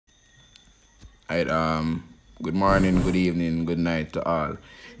Alright, good morning, good evening, good night to all.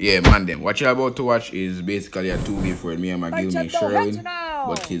 Yeah, man, them. What you're about to watch is basically a 2v for me and my guildmate Sherwin,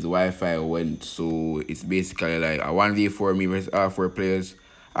 but his Wi-Fi went, so it's basically like a 1v4 me versus all 4 players.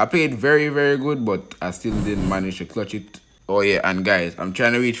 I played very, very good, but I still didn't manage to clutch it. Oh yeah, and guys, I'm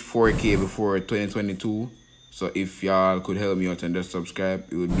trying to reach 4K before 2022, so if y'all could help me out and just subscribe,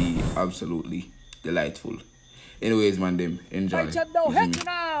 it would be absolutely delightful. Anyways, man, them, enjoy.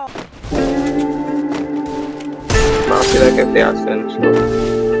 I feel like if they are sent, so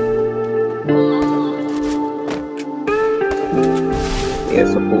you're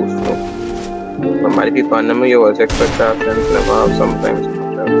supposed to. But many people on them, you always expect that sense never have sometimes.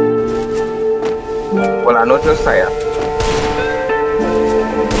 Well, I know just higher.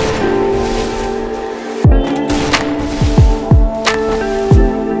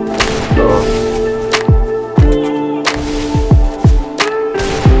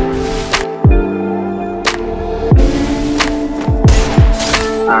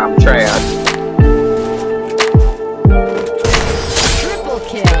 Triad. triple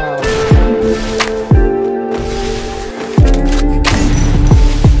kill.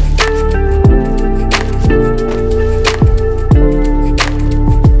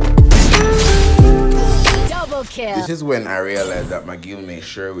 Double kill. This is when I realized that my guildmate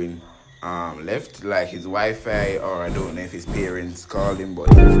Sherwin left, like his Wi-Fi, or I don't know if his parents called him, but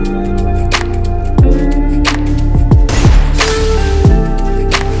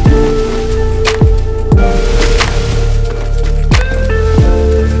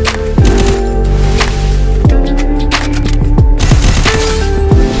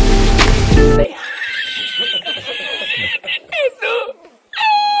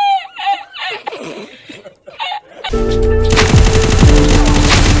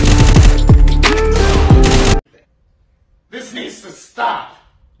this needs to stop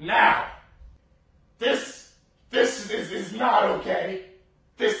now. This is not okay.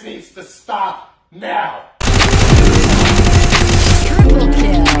 This needs to stop now. Triple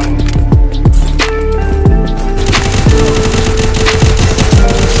kill.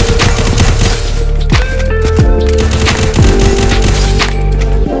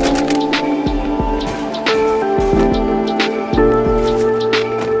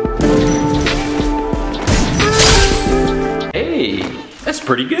 Hey, that's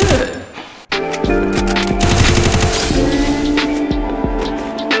pretty good.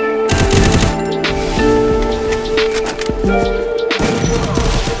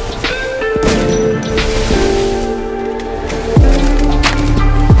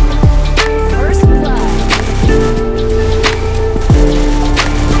 First blood.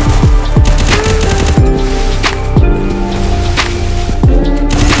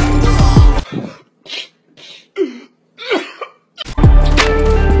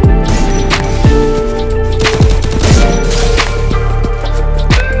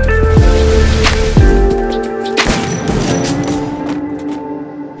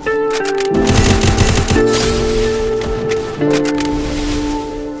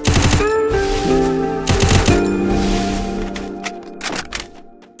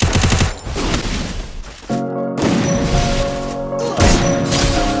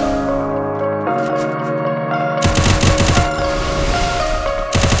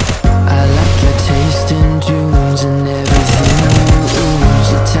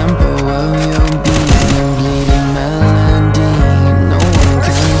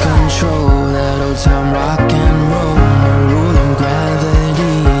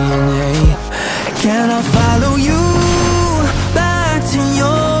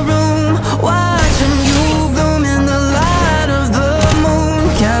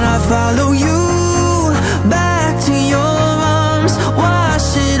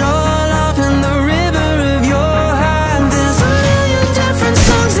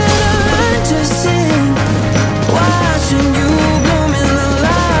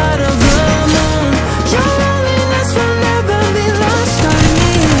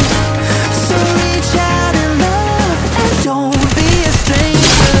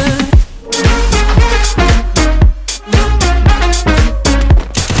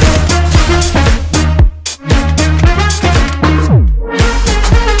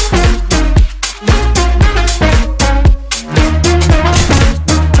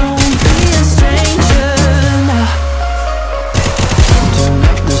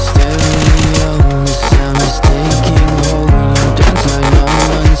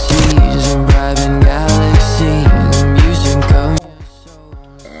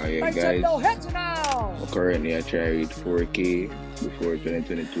 currently I try to reach 4K before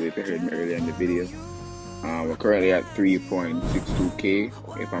 2022 if you heard me earlier in the video. We're currently at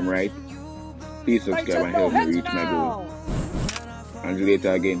 3.62K if I'm right. Please subscribe and help me reach my goal. Until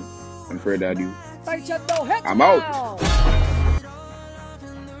later again, and further ado, I'm out.